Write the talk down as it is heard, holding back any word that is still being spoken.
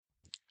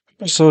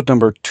Episode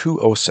number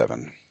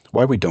 207,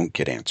 Why We Don't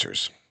Get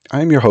Answers.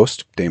 I am your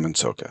host, Damon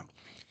Soka.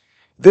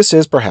 This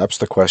is perhaps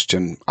the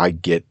question I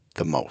get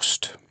the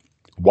most.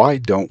 Why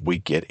don't we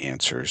get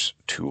answers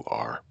to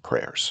our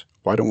prayers?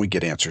 Why don't we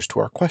get answers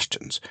to our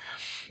questions?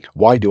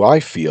 Why do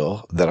I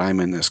feel that I'm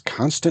in this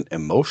constant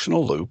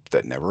emotional loop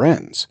that never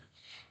ends?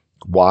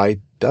 Why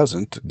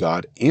doesn't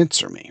God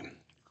answer me?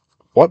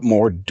 What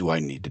more do I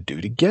need to do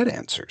to get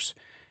answers?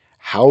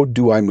 How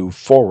do I move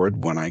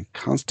forward when I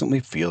constantly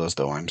feel as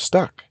though I'm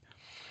stuck?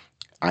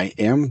 I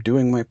am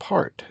doing my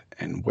part,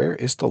 and where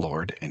is the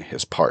Lord in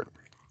his part?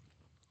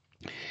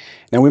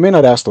 Now, we may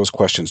not ask those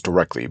questions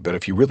directly, but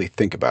if you really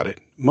think about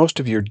it, most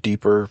of your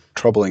deeper,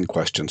 troubling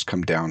questions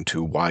come down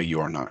to why you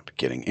are not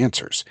getting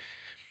answers.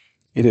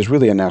 It is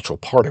really a natural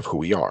part of who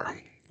we are.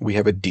 We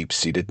have a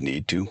deep-seated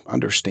need to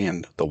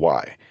understand the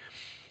why.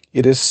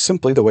 It is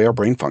simply the way our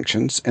brain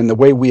functions and the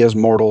way we as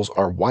mortals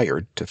are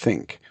wired to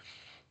think.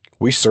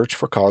 We search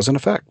for cause and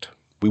effect.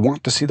 We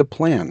want to see the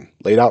plan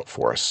laid out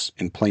for us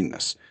in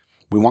plainness.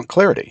 We want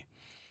clarity.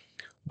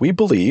 We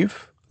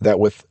believe that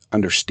with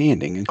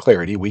understanding and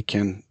clarity, we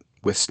can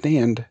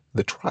withstand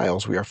the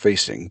trials we are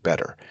facing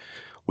better.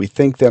 We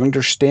think that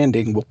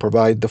understanding will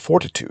provide the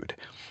fortitude.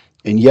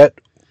 And yet,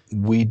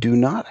 when we do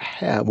not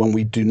have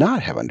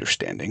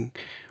understanding,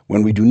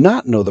 when we do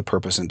not know the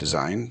purpose and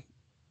design,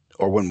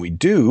 or when we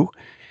do,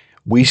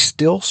 we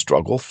still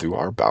struggle through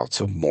our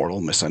bouts of mortal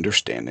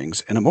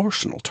misunderstandings and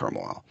emotional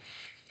turmoil.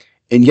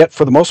 And yet,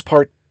 for the most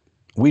part,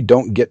 we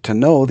don't get to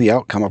know the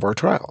outcome of our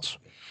trials.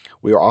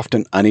 We are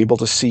often unable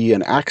to see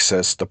and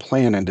access the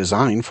plan and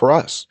design for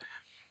us.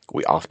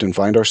 We often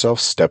find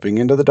ourselves stepping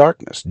into the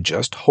darkness,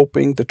 just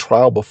hoping the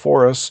trial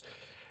before us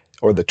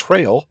or the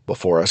trail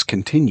before us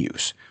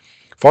continues.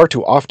 Far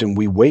too often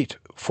we wait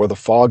for the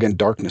fog and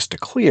darkness to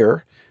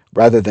clear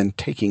rather than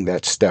taking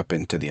that step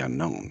into the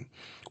unknown.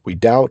 We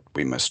doubt,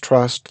 we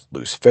mistrust,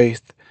 lose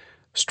faith,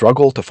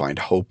 struggle to find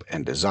hope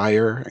and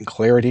desire and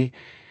clarity.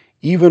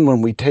 Even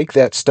when we take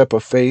that step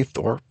of faith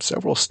or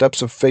several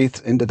steps of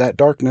faith into that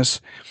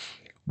darkness,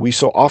 we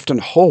so often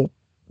hope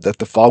that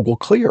the fog will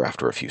clear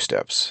after a few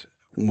steps.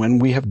 When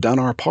we have done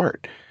our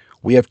part,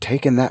 we have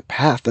taken that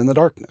path in the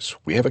darkness.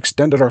 We have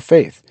extended our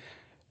faith.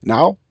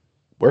 Now,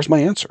 where's my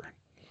answer?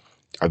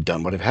 I've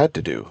done what I've had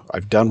to do.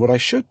 I've done what I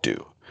should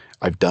do.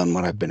 I've done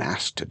what I've been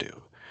asked to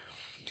do.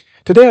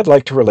 Today, I'd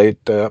like to relate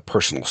a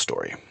personal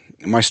story.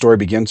 My story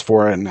begins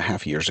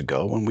 4.5 years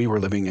ago when we were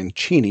living in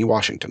Cheney,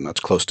 Washington. That's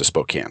close to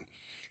Spokane.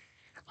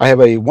 I had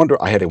a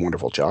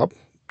wonderful job.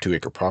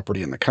 2-acre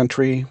property in the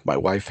country. My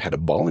wife had a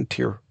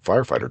volunteer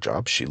firefighter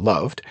job she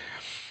loved.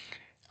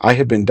 I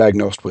had been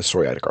diagnosed with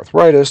psoriatic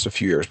arthritis a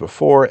few years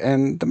before,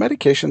 and the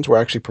medications were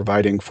actually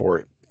providing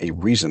for a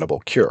reasonable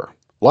cure.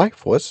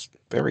 Life was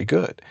very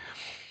good.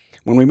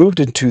 When we moved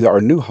into our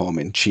new home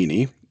in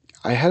Cheney,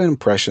 I had an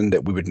impression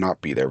that we would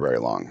not be there very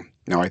long.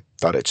 Now, I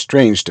thought it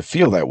strange to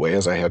feel that way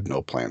as I had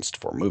no plans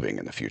for moving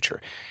in the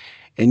future.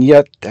 And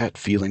yet, that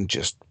feeling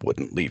just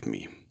wouldn't leave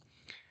me.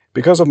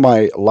 Because of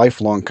my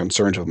lifelong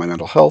concerns with my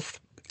mental health,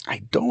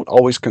 I don't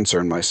always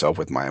concern myself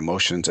with my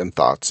emotions and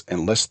thoughts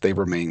unless they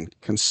remain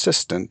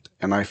consistent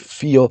and I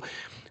feel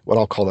what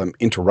I'll call them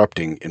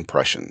interrupting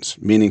impressions,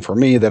 meaning for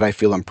me that I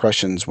feel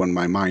impressions when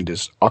my mind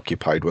is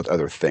occupied with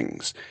other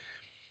things.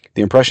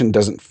 The impression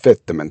doesn't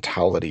fit the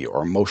mentality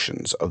or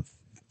emotions of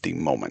the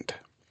moment.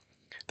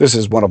 This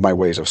is one of my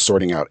ways of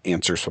sorting out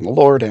answers from the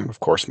Lord and, of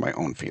course, my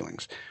own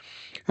feelings.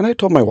 And I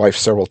told my wife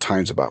several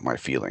times about my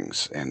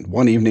feelings, and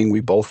one evening we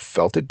both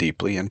felt it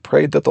deeply and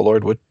prayed that the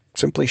Lord would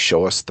simply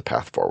show us the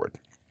path forward.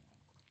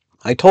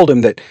 I told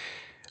him that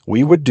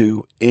we would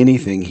do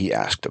anything he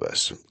asked of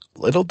us.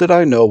 Little did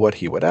I know what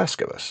he would ask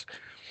of us.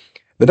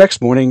 The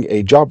next morning,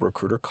 a job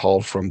recruiter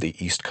called from the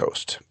East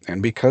Coast,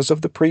 and because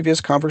of the previous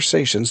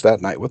conversations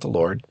that night with the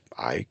Lord,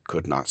 I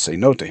could not say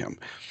no to him.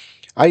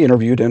 I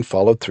interviewed and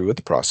followed through with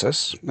the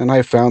process, and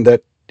I found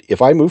that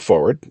if I move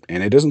forward,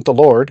 and it isn't the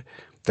Lord,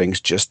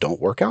 things just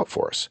don't work out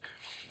for us.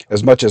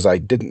 As much as I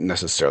didn't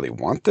necessarily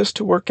want this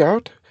to work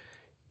out,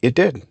 it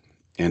did,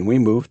 and we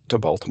moved to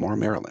Baltimore,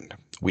 Maryland.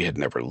 We had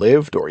never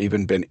lived or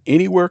even been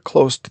anywhere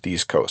close to the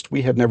East Coast.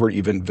 We had never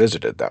even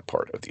visited that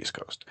part of the East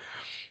Coast.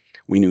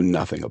 We knew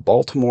nothing of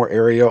Baltimore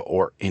area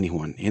or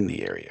anyone in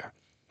the area.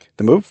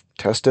 The move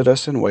tested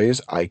us in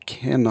ways I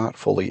cannot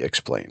fully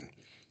explain.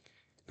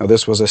 Now,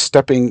 this was a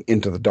stepping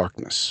into the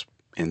darkness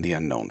and the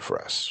unknown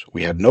for us.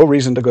 We had no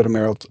reason to go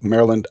to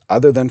Maryland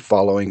other than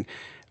following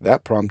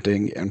that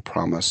prompting and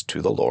promise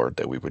to the Lord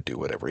that we would do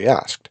whatever he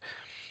asked.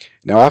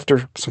 Now,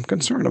 after some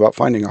concern about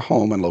finding a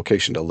home and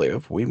location to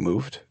live, we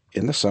moved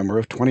in the summer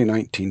of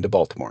 2019 to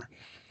Baltimore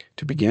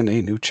to begin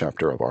a new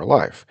chapter of our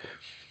life.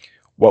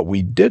 What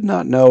we did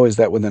not know is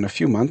that within a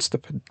few months,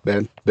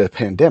 the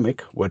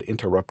pandemic would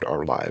interrupt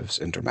our lives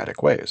in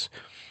dramatic ways.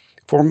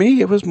 For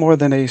me, it was more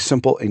than a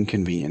simple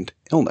inconvenient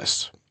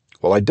illness.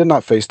 While I did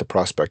not face the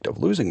prospect of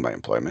losing my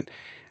employment,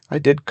 I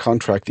did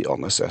contract the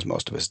illness, as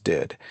most of us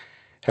did.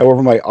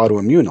 However, my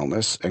autoimmune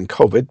illness and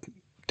COVID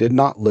did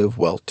not live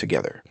well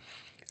together.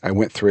 I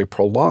went through a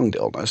prolonged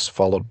illness,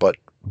 followed but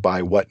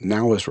by what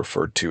now is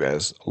referred to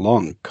as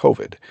long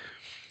COVID.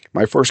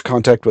 My first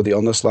contact with the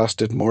illness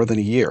lasted more than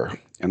a year,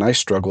 and I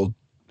struggled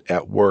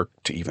at work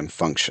to even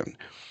function.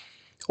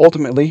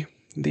 Ultimately,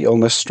 the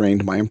illness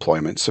strained my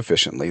employment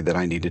sufficiently that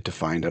I needed to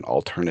find an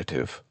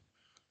alternative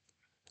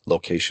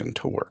location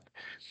to work.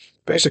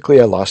 Basically,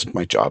 I lost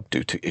my job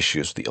due to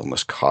issues the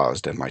illness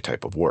caused and my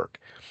type of work.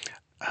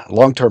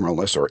 Long-term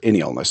illness or any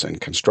illness in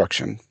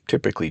construction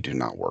typically do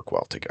not work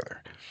well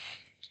together.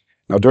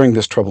 Now, during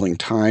this troubling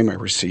time, I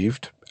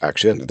received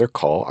actually another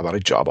call about a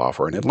job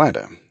offer in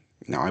Atlanta.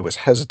 Now, I was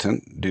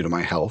hesitant due to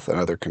my health and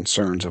other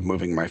concerns of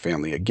moving my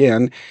family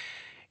again,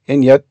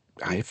 and yet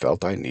I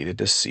felt I needed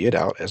to see it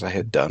out as I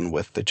had done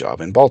with the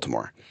job in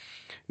Baltimore.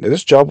 Now,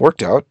 this job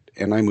worked out,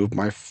 and I moved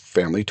my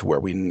family to where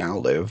we now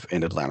live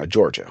in Atlanta,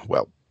 Georgia.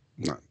 Well,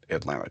 not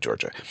Atlanta,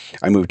 Georgia.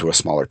 I moved to a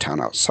smaller town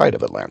outside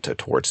of Atlanta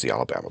towards the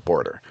Alabama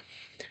border.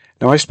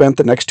 Now, I spent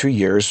the next 2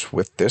 years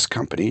with this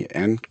company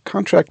and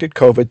contracted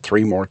COVID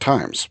 3 more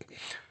times.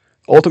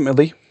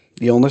 Ultimately,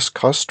 the illness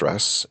caused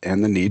stress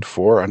and the need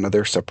for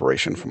another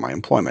separation from my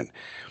employment.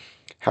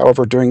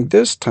 However, during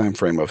this time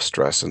frame of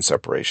stress and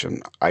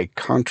separation, I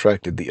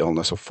contracted the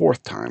illness a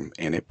fourth time,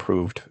 and it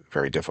proved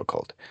very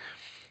difficult.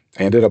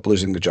 I ended up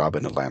losing the job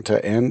in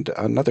Atlanta and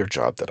another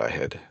job that I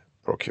had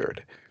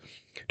procured.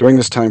 During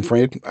this time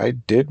frame, I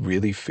did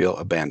really feel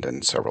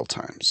abandoned several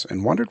times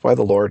and wondered why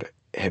the Lord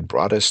had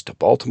brought us to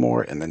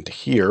Baltimore and then to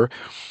here,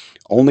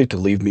 only to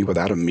leave me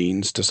without a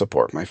means to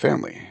support my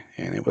family.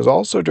 And it was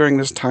also during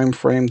this time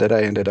frame that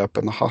I ended up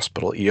in the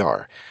hospital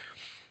ER,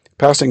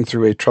 passing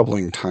through a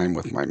troubling time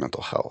with my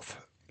mental health.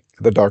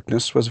 The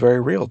darkness was very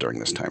real during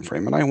this time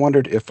frame, and I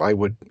wondered if I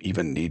would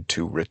even need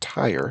to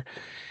retire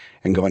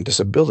and go on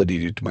disability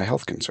due to my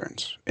health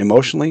concerns.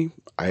 Emotionally,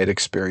 I had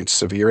experienced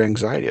severe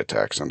anxiety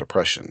attacks and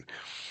depression.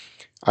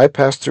 I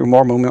passed through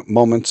more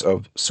moments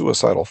of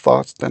suicidal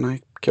thoughts than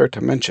I care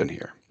to mention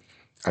here.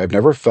 I have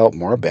never felt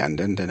more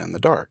abandoned and in the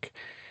dark.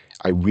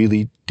 I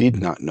really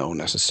did not know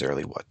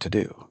necessarily what to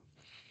do.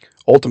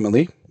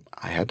 Ultimately,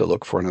 I had to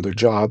look for another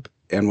job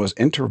and was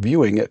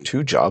interviewing at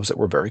 2 jobs that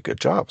were very good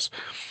jobs.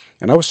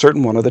 And I was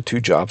certain one of the 2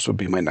 jobs would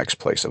be my next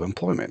place of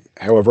employment.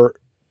 However,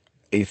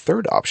 a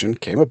third option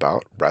came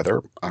about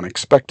rather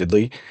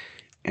unexpectedly,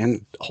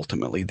 and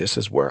ultimately this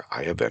is where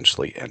I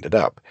eventually ended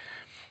up.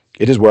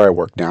 It is where I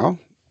work now,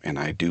 and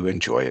I do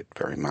enjoy it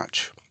very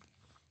much.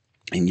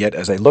 And yet,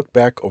 as I look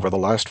back over the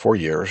last 4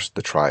 years,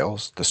 the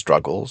trials, the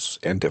struggles,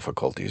 and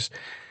difficulties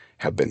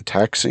have been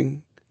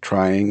taxing,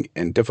 trying,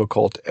 and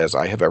difficult as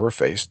I have ever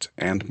faced,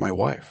 and my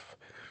wife.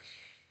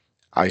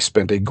 I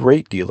spent a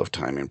great deal of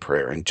time in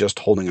prayer and just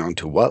holding on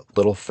to what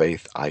little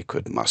faith I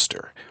could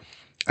muster.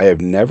 I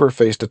have never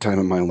faced a time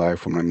in my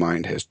life when my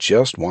mind has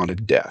just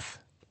wanted death.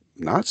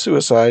 Not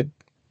suicide,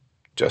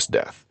 just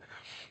death.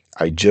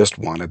 I just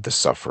wanted the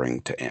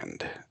suffering to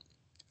end.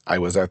 I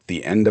was at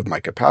the end of my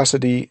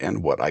capacity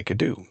and what I could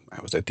do.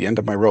 I was at the end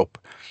of my rope.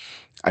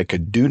 I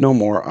could do no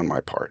more on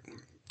my part.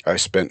 I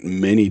spent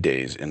many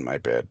days in my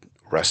bed,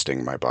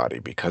 resting my body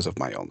because of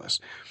my illness.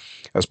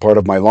 As part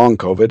of my long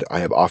COVID, I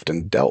have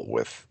often dealt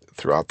with,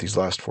 throughout these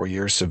last 4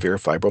 years, severe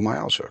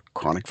fibromyalgia,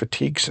 chronic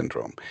fatigue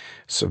syndrome,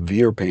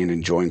 severe pain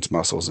in joints,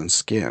 muscles, and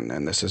skin,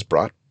 and this has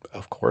brought,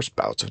 of course,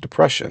 bouts of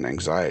depression,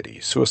 anxiety,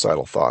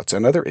 suicidal thoughts,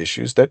 and other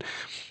issues that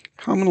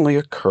commonly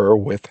occur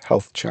with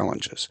health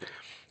challenges.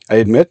 I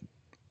admit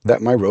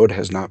that my road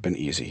has not been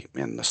easy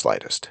in the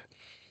slightest.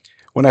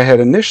 When I had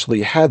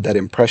initially had that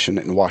impression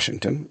in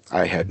Washington,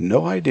 I had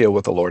no idea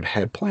what the Lord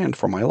had planned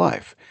for my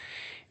life.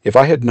 If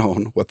I had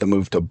known what the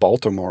move to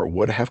Baltimore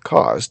would have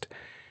caused,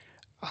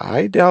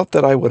 I doubt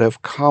that I would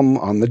have come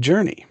on the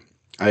journey.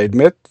 I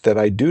admit that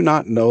I do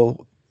not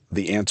know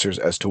the answers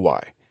as to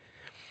why.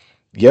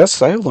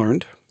 Yes, I have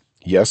learned.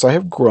 Yes, I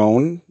have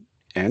grown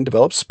and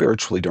developed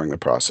spiritually during the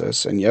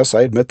process. And yes,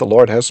 I admit the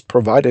Lord has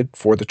provided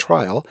for the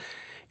trial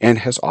and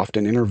has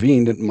often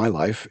intervened in my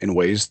life in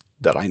ways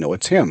that I know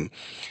it's Him.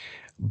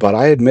 But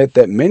I admit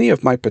that many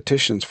of my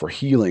petitions for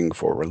healing,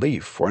 for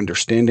relief, for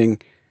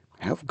understanding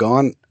have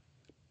gone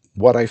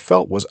what I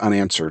felt was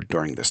unanswered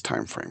during this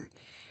time frame.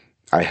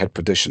 I had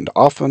petitioned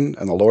often,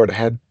 and the Lord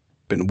had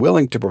been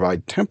willing to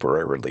provide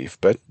temporary relief,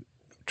 but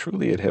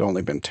truly it had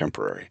only been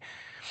temporary.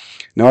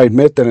 Now, I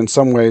admit that in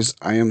some ways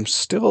I am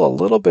still a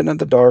little bit in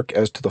the dark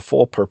as to the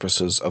full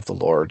purposes of the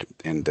Lord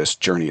in this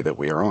journey that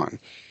we are on.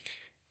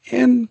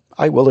 And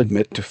I will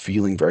admit to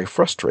feeling very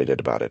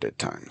frustrated about it at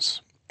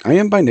times. I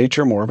am by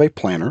nature more of a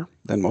planner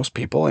than most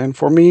people, and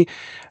for me,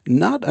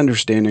 not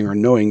understanding or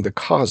knowing the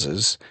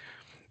causes,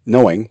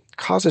 knowing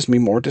causes me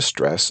more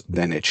distress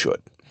than it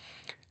should.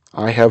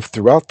 I have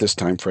throughout this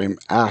time frame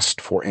asked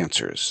for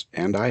answers,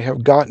 and I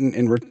have gotten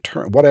in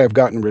return what I have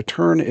gotten in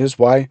return is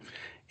why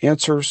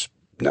answers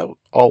don't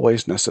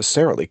always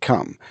necessarily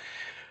come.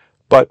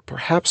 But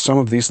perhaps some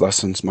of these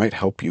lessons might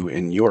help you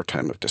in your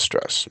time of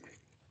distress.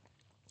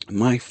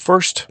 My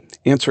first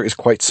answer is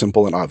quite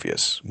simple and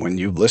obvious when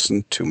you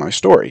listen to my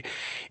story.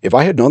 If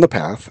I had known the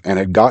path and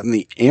had gotten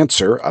the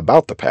answer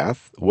about the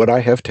path, would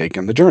I have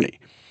taken the journey?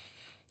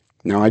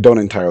 Now, I don't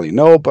entirely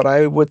know, but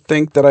I would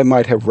think that I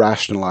might have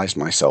rationalized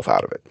myself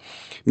out of it.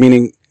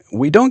 Meaning,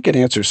 we don't get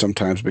answers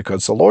sometimes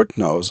because the Lord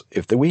knows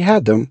if we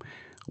had them,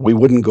 we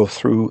wouldn't go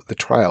through the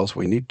trials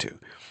we need to.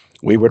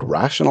 We would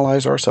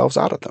rationalize ourselves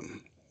out of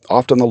them.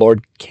 Often the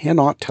Lord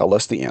cannot tell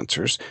us the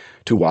answers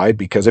to why,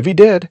 because if He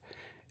did,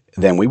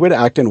 then we would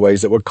act in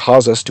ways that would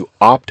cause us to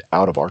opt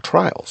out of our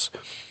trials.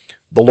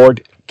 The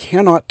Lord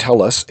cannot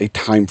tell us a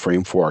time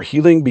frame for our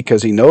healing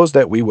because He knows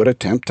that we would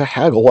attempt to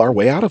haggle our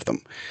way out of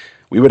them.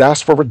 We would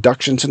ask for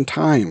reductions in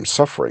time,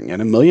 suffering,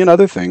 and a million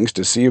other things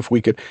to see if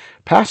we could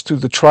pass through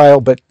the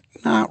trial but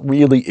not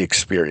really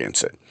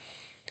experience it.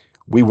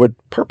 We would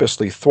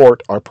purposely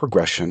thwart our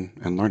progression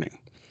and learning.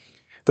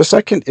 The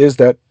second is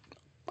that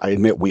I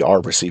admit we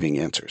are receiving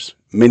answers.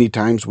 Many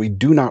times we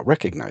do not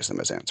recognize them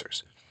as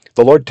answers.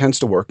 The Lord tends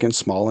to work in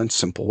small and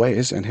simple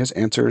ways, and His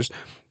answers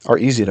are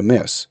easy to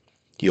miss.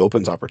 He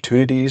opens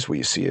opportunities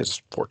we see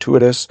as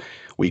fortuitous.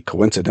 We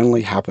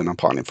coincidentally happen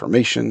upon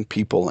information,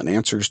 people, and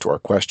answers to our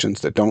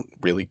questions that don't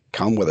really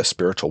come with a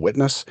spiritual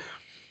witness.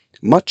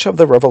 Much of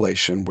the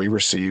revelation we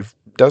receive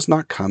does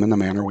not come in the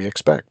manner we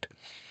expect.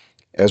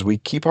 As we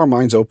keep our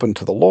minds open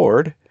to the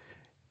Lord,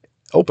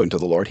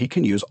 He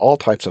can use all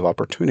types of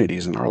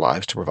opportunities in our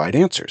lives to provide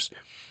answers.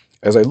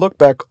 As I look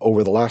back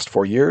over the last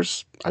 4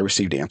 years, I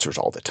received answers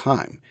all the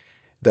time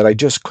that I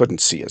just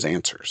couldn't see as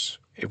answers.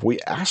 If we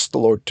ask the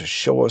Lord to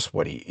show us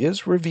what He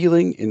is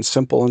revealing in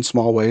simple and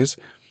small ways,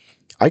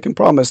 I can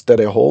promise that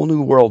a whole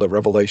new world of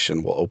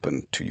revelation will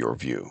open to your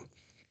view.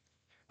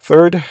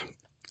 Third,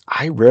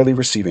 I rarely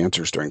receive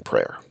answers during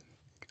prayer.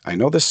 I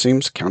know this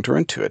seems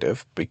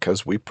counterintuitive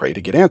because we pray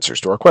to get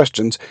answers to our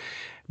questions,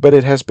 but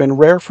it has been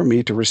rare for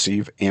me to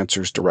receive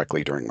answers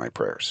directly during my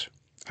prayers.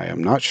 I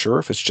am not sure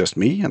if it's just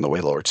me and the way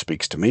the Lord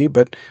speaks to me,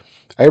 but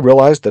I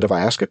realize that if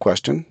I ask a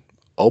question,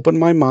 open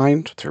my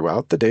mind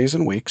throughout the days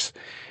and weeks,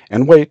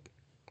 and wait,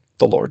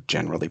 the Lord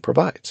generally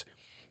provides.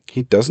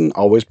 He doesn't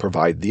always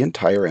provide the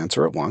entire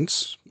answer at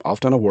once.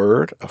 Often a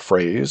word, a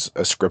phrase,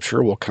 a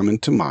scripture will come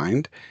into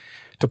mind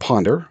to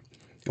ponder.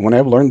 And when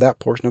I've learned that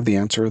portion of the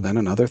answer, then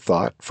another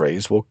thought,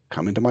 phrase will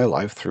come into my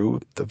life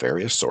through the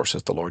various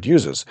sources the Lord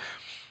uses.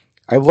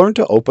 I've learned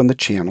to open the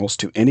channels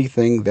to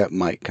anything that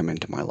might come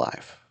into my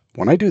life.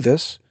 When I do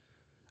this,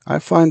 I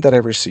find that I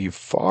receive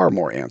far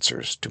more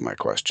answers to my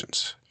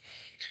questions.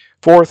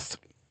 Fourth,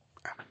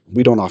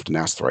 we don't often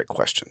ask the right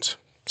questions.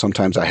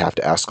 Sometimes I have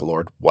to ask the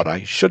Lord what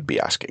I should be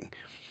asking.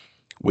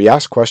 We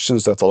ask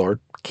questions that the Lord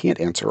can't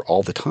answer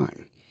all the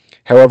time.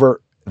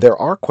 However, there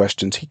are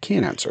questions He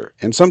can answer,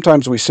 and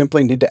sometimes we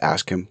simply need to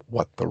ask Him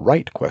what the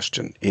right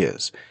question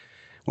is.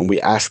 When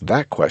we ask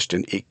that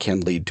question, it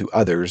can lead to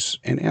others,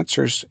 and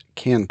answers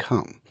can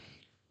come.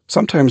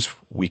 Sometimes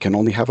we can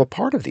only have a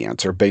part of the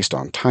answer based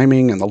on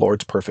timing and the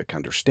Lord's perfect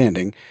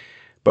understanding,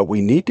 but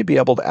we need to be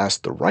able to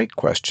ask the right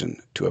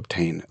question to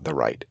obtain the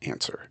right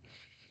answer.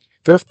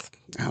 Fifth,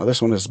 now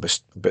this one is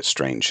a bit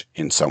strange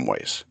in some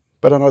ways,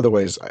 but in other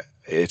ways,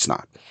 it's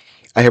not.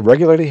 I have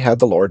regularly had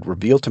the Lord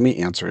reveal to me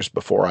answers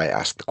before I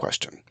ask the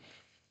question.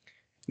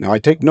 Now, I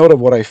take note of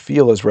what I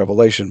feel is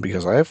revelation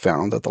because I have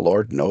found that the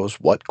Lord knows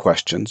what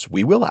questions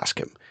we will ask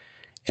Him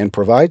and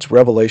provides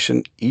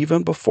revelation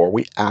even before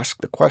we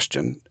ask the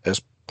question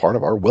as part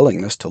of our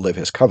willingness to live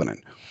His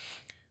covenant.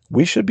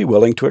 We should be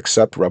willing to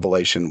accept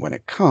revelation when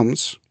it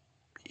comes,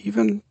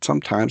 even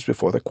sometimes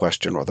before the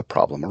question or the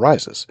problem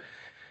arises.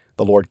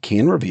 The Lord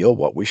can reveal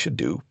what we should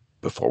do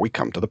before we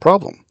come to the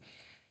problem.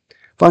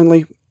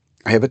 Finally,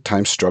 I have at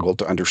times struggled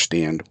to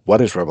understand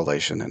what is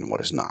revelation and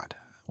what is not.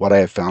 What I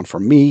have found for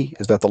me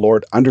is that the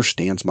Lord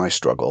understands my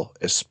struggle,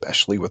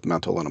 especially with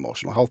mental and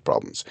emotional health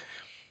problems.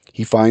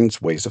 He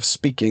finds ways of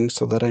speaking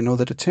so that I know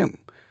that it's Him.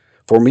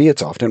 For me,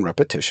 it's often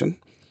repetition.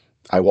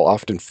 I will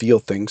often feel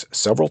things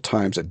several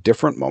times at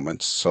different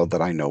moments so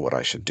that I know what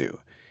I should do.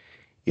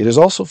 It is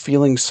also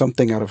feeling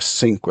something out of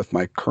sync with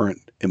my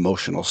current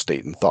emotional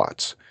state and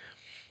thoughts.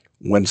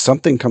 When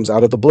something comes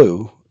out of the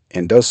blue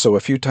and does so a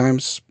few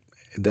times,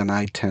 then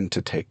I tend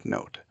to take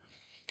note.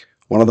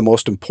 One of the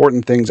most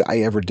important things I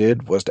ever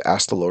did was to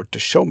ask the Lord to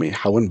show me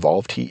how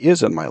involved He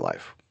is in my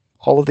life,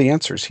 all of the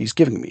answers He's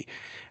giving me,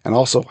 and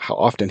also how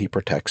often He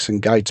protects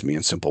and guides me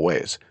in simple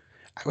ways.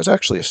 I was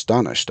actually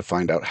astonished to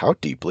find out how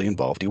deeply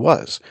involved He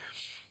was.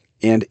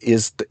 And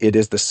it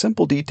is the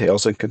simple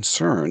details and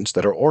concerns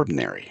that are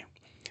ordinary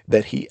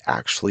that He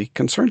actually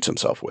concerns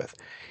Himself with.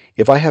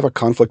 If I have a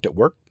conflict at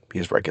work, He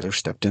has regularly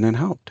stepped in and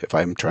helped. If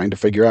I'm trying to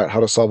figure out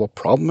how to solve a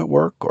problem at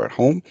work or at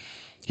home,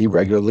 He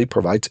regularly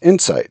provides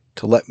insight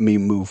to let me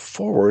move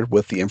forward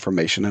with the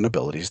information and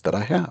abilities that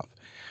I have.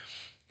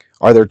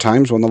 Are there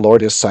times when the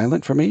Lord is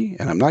silent for me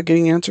and I'm not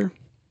getting an answer?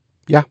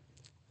 Yeah,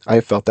 I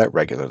have felt that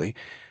regularly.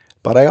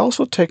 But I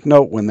also take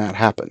note when that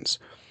happens.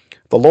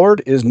 The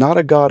Lord is not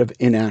a God of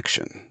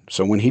inaction.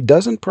 So when He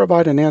doesn't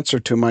provide an answer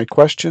to my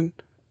question,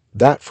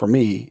 that for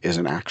me is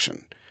an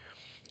action.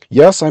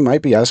 Yes, I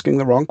might be asking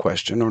the wrong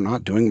question or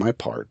not doing my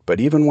part,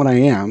 but even when I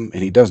am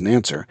and He doesn't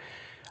answer,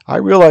 I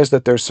realize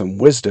that there's some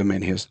wisdom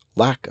in His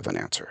lack of an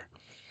answer.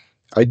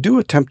 I do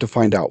attempt to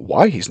find out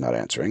why he's not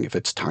answering, if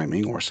it's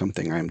timing or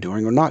something I am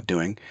doing or not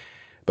doing.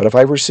 But if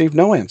I receive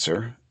no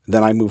answer,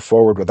 then I move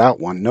forward without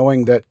one,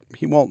 knowing that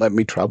he won't let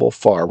me travel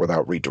far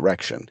without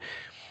redirection.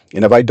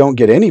 And if I don't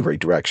get any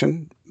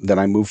redirection, then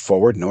I move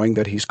forward knowing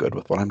that he's good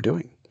with what I'm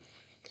doing.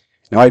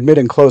 Now, I admit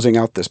in closing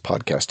out this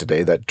podcast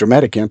today that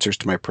dramatic answers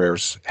to my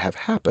prayers have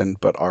happened,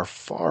 but are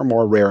far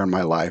more rare in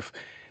my life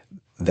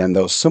than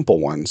those simple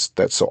ones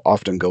that so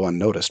often go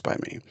unnoticed by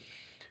me.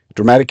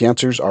 Dramatic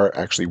answers are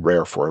actually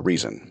rare for a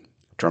reason.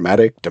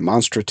 Dramatic,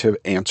 demonstrative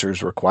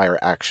answers require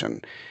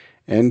action,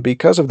 and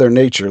because of their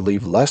nature,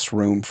 leave less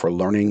room for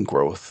learning,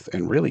 growth,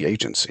 and really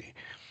agency.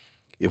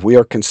 If we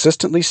are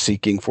consistently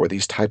seeking for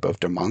these type of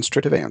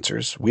demonstrative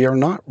answers, we are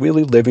not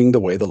really living the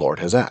way the Lord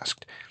has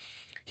asked.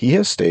 He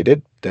has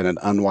stated that an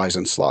unwise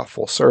and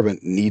slothful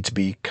servant needs to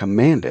be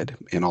commanded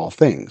in all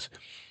things.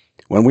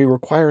 When we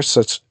require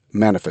such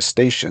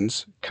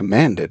manifestations,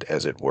 commanded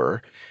as it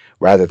were,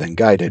 rather than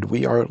guided,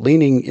 we are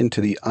leaning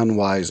into the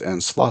unwise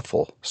and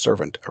slothful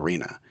servant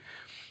arena.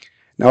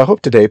 Now, I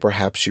hope today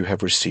perhaps you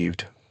have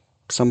received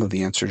some of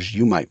the answers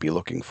you might be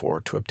looking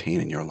for to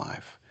obtain in your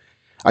life.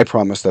 I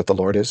promise that the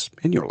Lord is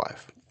in your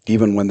life,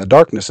 even when the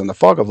darkness and the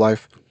fog of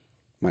life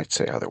might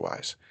say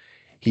otherwise.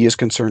 He is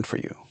concerned for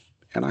you,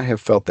 and I have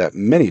felt that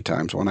many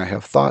times when I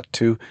have thought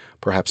to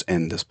perhaps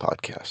end this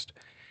podcast.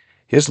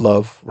 His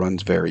love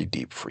runs very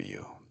deep for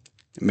you.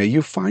 May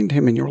you find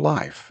him in your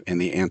life in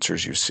the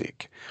answers you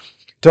seek.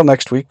 Till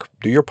next week,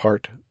 do your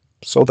part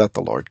so that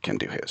the Lord can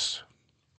do his.